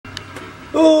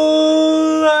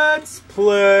Let's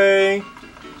play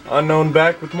Unknown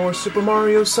back with more Super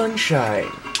Mario Sunshine.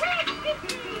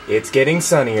 It's getting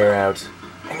sunnier out.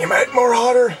 And you made it more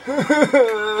hotter.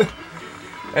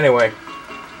 Anyway.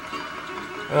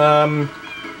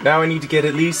 Now I need to get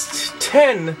at least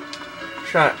 10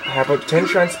 how about 10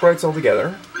 Shine Sprites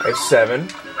altogether? I have 7.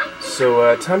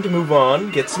 So, time to move on,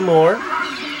 get some more,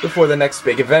 before the next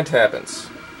big event happens.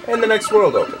 And the next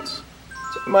world opens.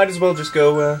 So I might as well just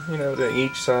go, you know, to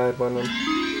each side, one of them.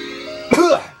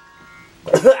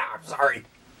 Sorry.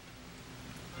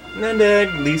 And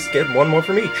at least get one more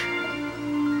from each.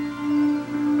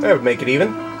 That would make it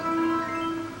even.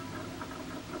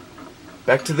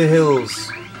 Back to the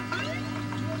hills.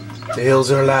 The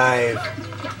hills are alive.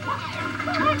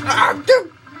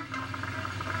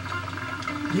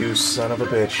 You son of a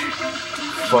bitch.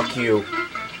 Fuck you.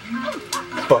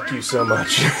 Fuck you so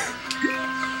much.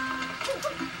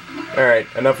 Alright,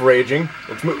 enough raging.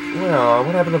 Let's move. Well,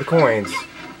 what happened to the coins?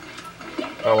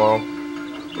 Oh well.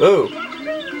 Ooh.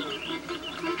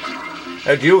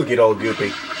 How'd you get all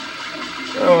goopy?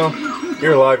 Oh well,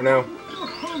 you're alive now.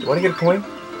 Do you want to get a coin?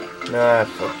 Nah,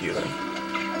 fuck you then.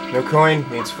 No coin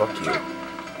means fuck you.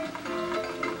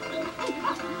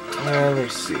 Let me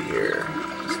see here.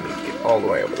 Just need to get all the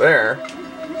way over there.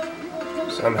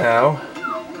 Somehow.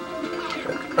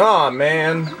 Aw, oh,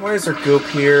 man. Why is there goop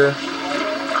here?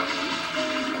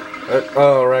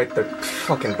 Oh, right. They're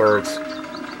fucking birds.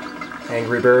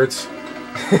 Angry birds.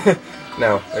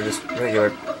 No, they're just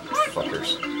regular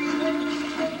fuckers.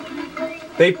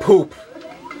 They poop.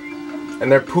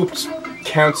 And their poop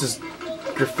counts as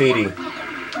graffiti.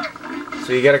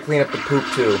 So you gotta clean up the poop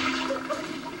too.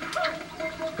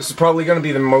 This is probably gonna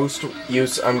be the most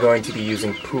use I'm going to be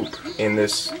using poop in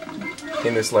this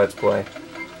Let's Play.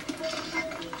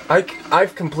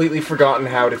 I've completely forgotten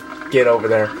how to get over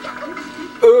there.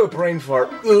 Ugh, brain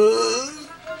fart. Ugh.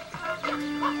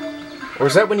 Or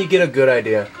is that when you get a good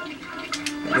idea?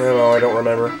 No, I don't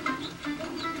remember.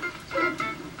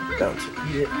 Bouncy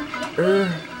here.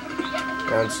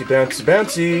 Bouncy, bouncy,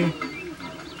 bouncy.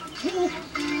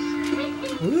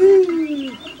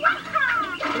 Woo!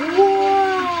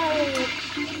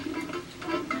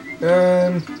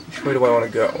 Which way do I want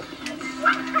to go?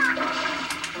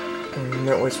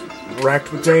 That was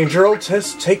racked with danger. I'll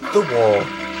just take the wall.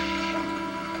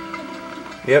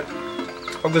 Yep.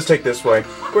 I'll just take this way.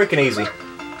 Quick and easy.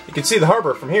 You can see the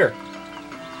harbor from here.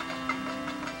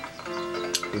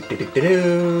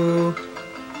 Do-do-do-do-do.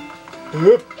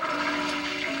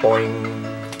 Boing.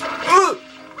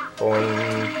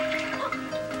 Boing.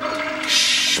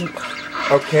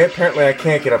 Okay, apparently I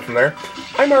can't get up from there.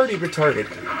 I'm already retarded.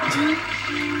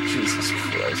 Jesus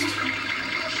Christ.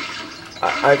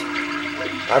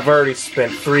 I've already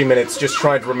spent 3 minutes just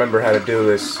trying to remember how to do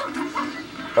this.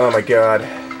 Oh my god.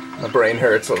 My brain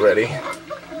hurts already.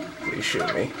 Please shoot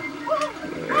me.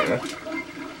 Yeah.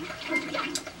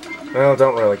 Well,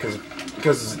 don't really,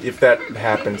 because if that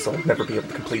happens, I'll never be able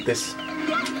to complete this.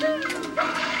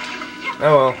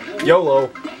 Oh well.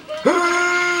 YOLO!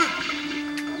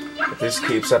 If this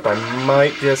keeps up, I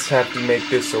might just have to make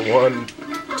this a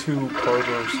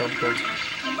 1-2-parter or something.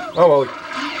 Oh well.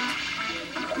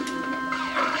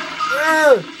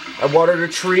 I watered a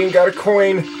tree and got a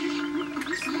coin.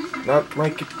 Not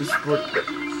like it was worth it.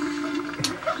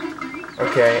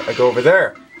 Okay, I go over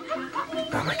there.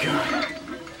 Oh my god.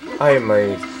 I am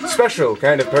a special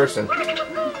kind of person.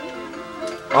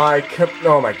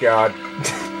 Oh my god.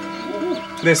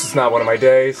 This is not one of my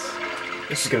days.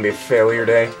 This is gonna be a failure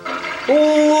day.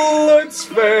 Let's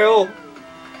fail!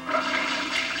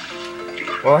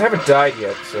 Well, I haven't died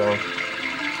yet, so...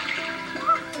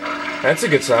 That's a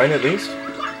good sign, at least.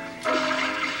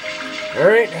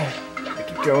 Alright.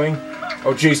 Keep going.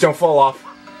 Oh, jeez, don't fall off.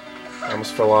 I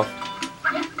almost fell off.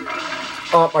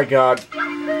 Oh, my god.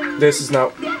 This is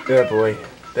not... Oh, boy.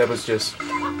 That was just...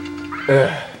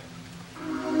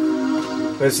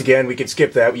 Once again, we can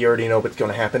skip that. We already know what's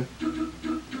gonna happen.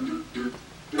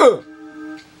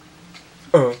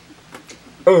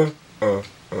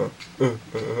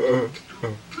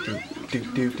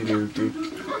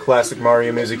 Classic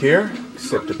Mario music here,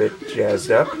 except a bit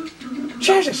jazzed up.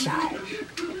 Jazzercise!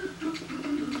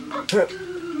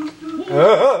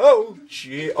 Oh,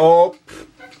 gee, oh.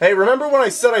 Hey, remember when I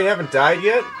said I haven't died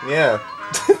yet? Yeah.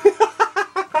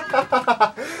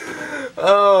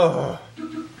 Oh.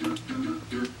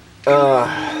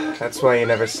 That's why you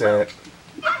never say it.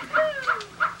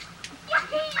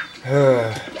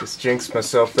 Just jinxed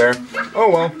myself there. Oh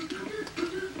well.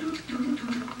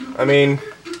 I mean,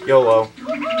 YOLO.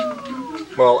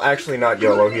 Well, actually not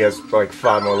YOLO, he has like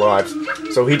 5 more lives.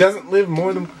 So he doesn't live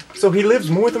more than... So he lives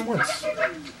more than once.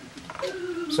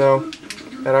 So,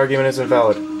 that argument is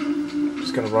invalid.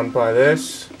 Just gonna run by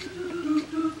this.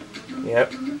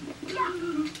 Yep.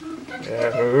 Yeah.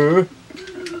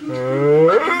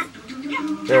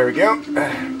 There we go.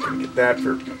 Gonna get that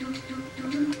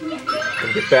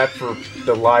for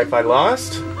the life I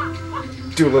lost.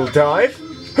 Do a little dive.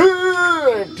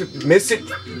 Miss it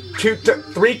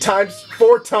 3 times,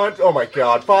 4 times. Oh my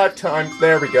god, 5 times.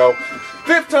 There we go.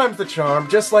 5th time's the charm,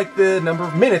 just like the number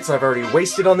of minutes I've already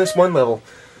wasted on this one level.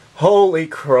 Holy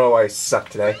crow, I suck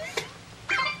today.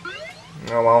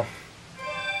 Oh well.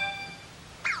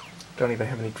 Don't even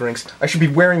have any drinks. I should be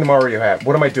wearing the Mario hat.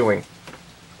 What am I doing?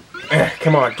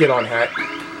 Come on, get on, hat.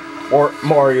 Or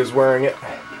Mario's wearing it.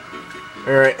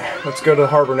 Alright, let's go to the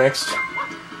harbor next.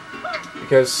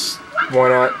 Because, why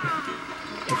not?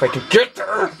 If I can get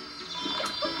there!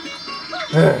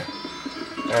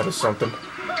 That was something.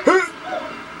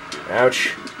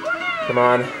 Ouch. Come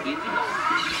on.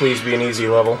 Please be an easy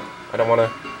level. I don't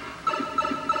wanna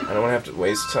have to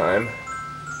waste time.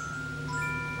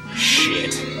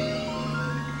 Shit.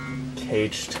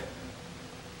 Caged.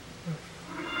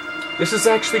 This is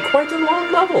actually quite a long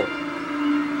level.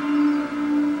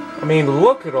 I mean,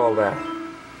 look at all that.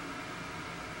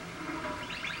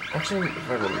 Actually,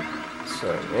 if I really...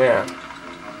 So, yeah.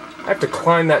 I have to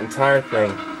climb that entire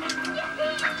thing.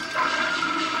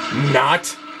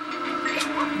 Not!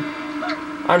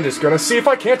 I'm just gonna see if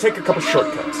I can't take a couple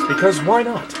shortcuts, because why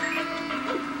not?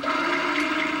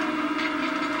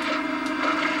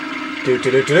 Do.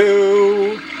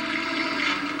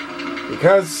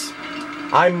 Because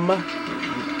I'm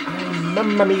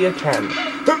Mamma Mia can.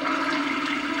 Come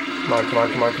on.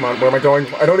 Where am I going?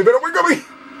 I don't even know where I'm going!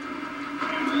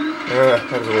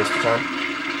 That was a waste of time.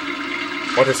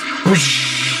 I'll just...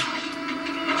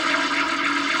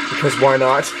 Because why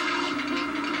not?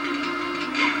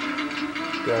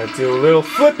 Gonna do a little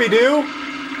flippy-doo.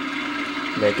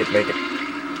 Make it.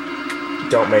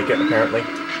 Don't make it, apparently.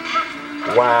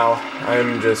 Wow,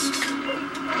 I'm just...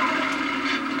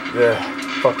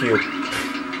 fuck you.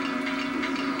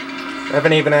 I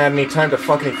haven't even had any time to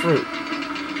fuck any fruit.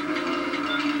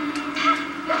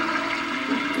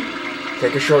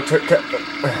 Take a short cut.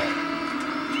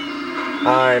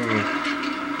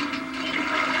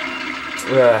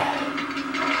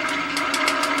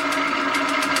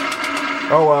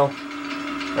 Oh well.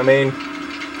 I mean,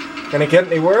 can it get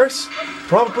any worse?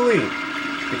 Probably.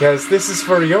 Because this is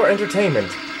for your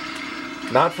entertainment.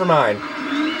 Not for mine.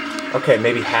 Okay,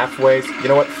 maybe halfway. You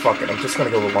know what? Fuck it. I'm just gonna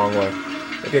go the long way.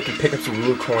 Maybe I can pick up some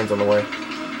blue coins on the way.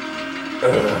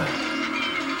 Ugh.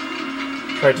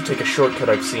 Tried to take a shortcut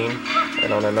I've seen.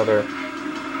 And on another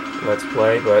Let's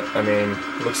Play, but, I mean,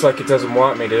 looks like it doesn't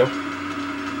want me to.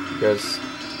 Because,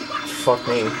 fuck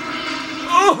me.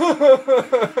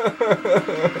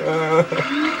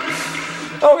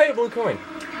 Oh, hey, blue coin.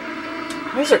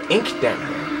 Why is there ink down here?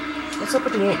 What's up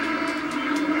with the ink?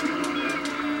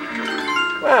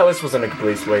 Well, this wasn't a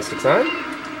complete waste of time.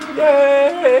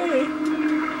 Yay!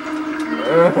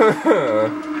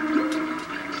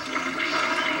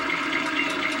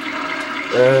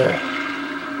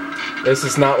 This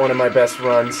is not one of my best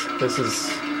runs. This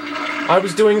is... I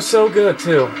was doing so good,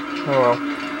 too. Oh well.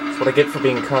 That's what I get for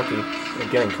being cocky. And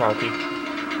getting cocky.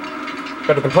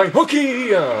 Better than playing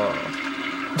hooky!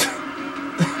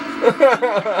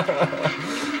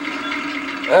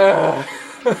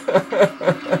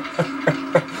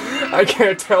 I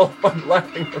can't tell if I'm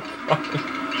laughing or crying.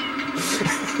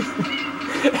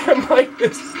 Am I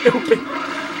this stupid?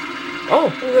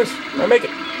 Oh, look at this. I make it.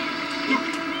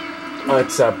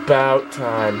 It's about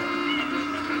time.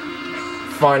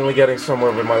 Finally getting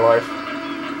somewhere with my life.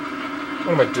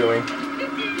 What am I doing?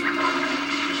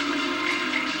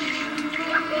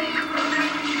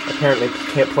 Apparently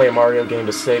can't play a Mario game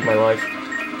to save my life.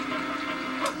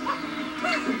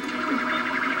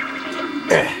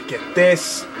 Get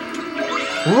this.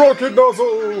 Rocket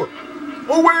nozzle!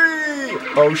 Away!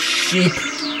 Oh, sheep.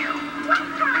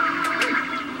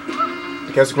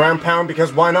 Because ground pound,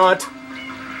 because why not?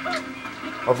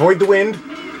 Avoid the wind.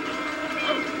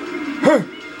 Huh.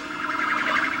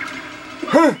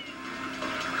 Huh.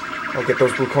 I'll get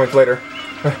those blue coins later.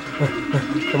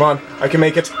 Come on, I can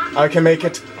make it. I can make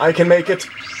it. I can make it.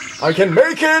 I can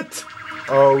make it!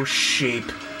 Oh,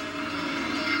 sheep.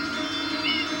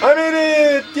 I made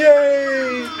it!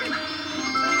 Yay!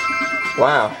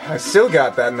 Wow, I still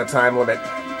got that in the time limit.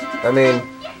 I mean,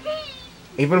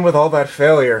 even with all that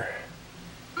failure.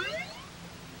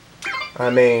 I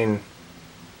mean...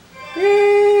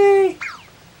 Yay!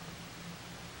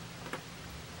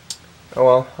 Oh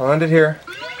well, I'll end it here.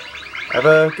 Have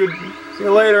a good... See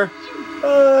you later.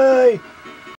 Bye!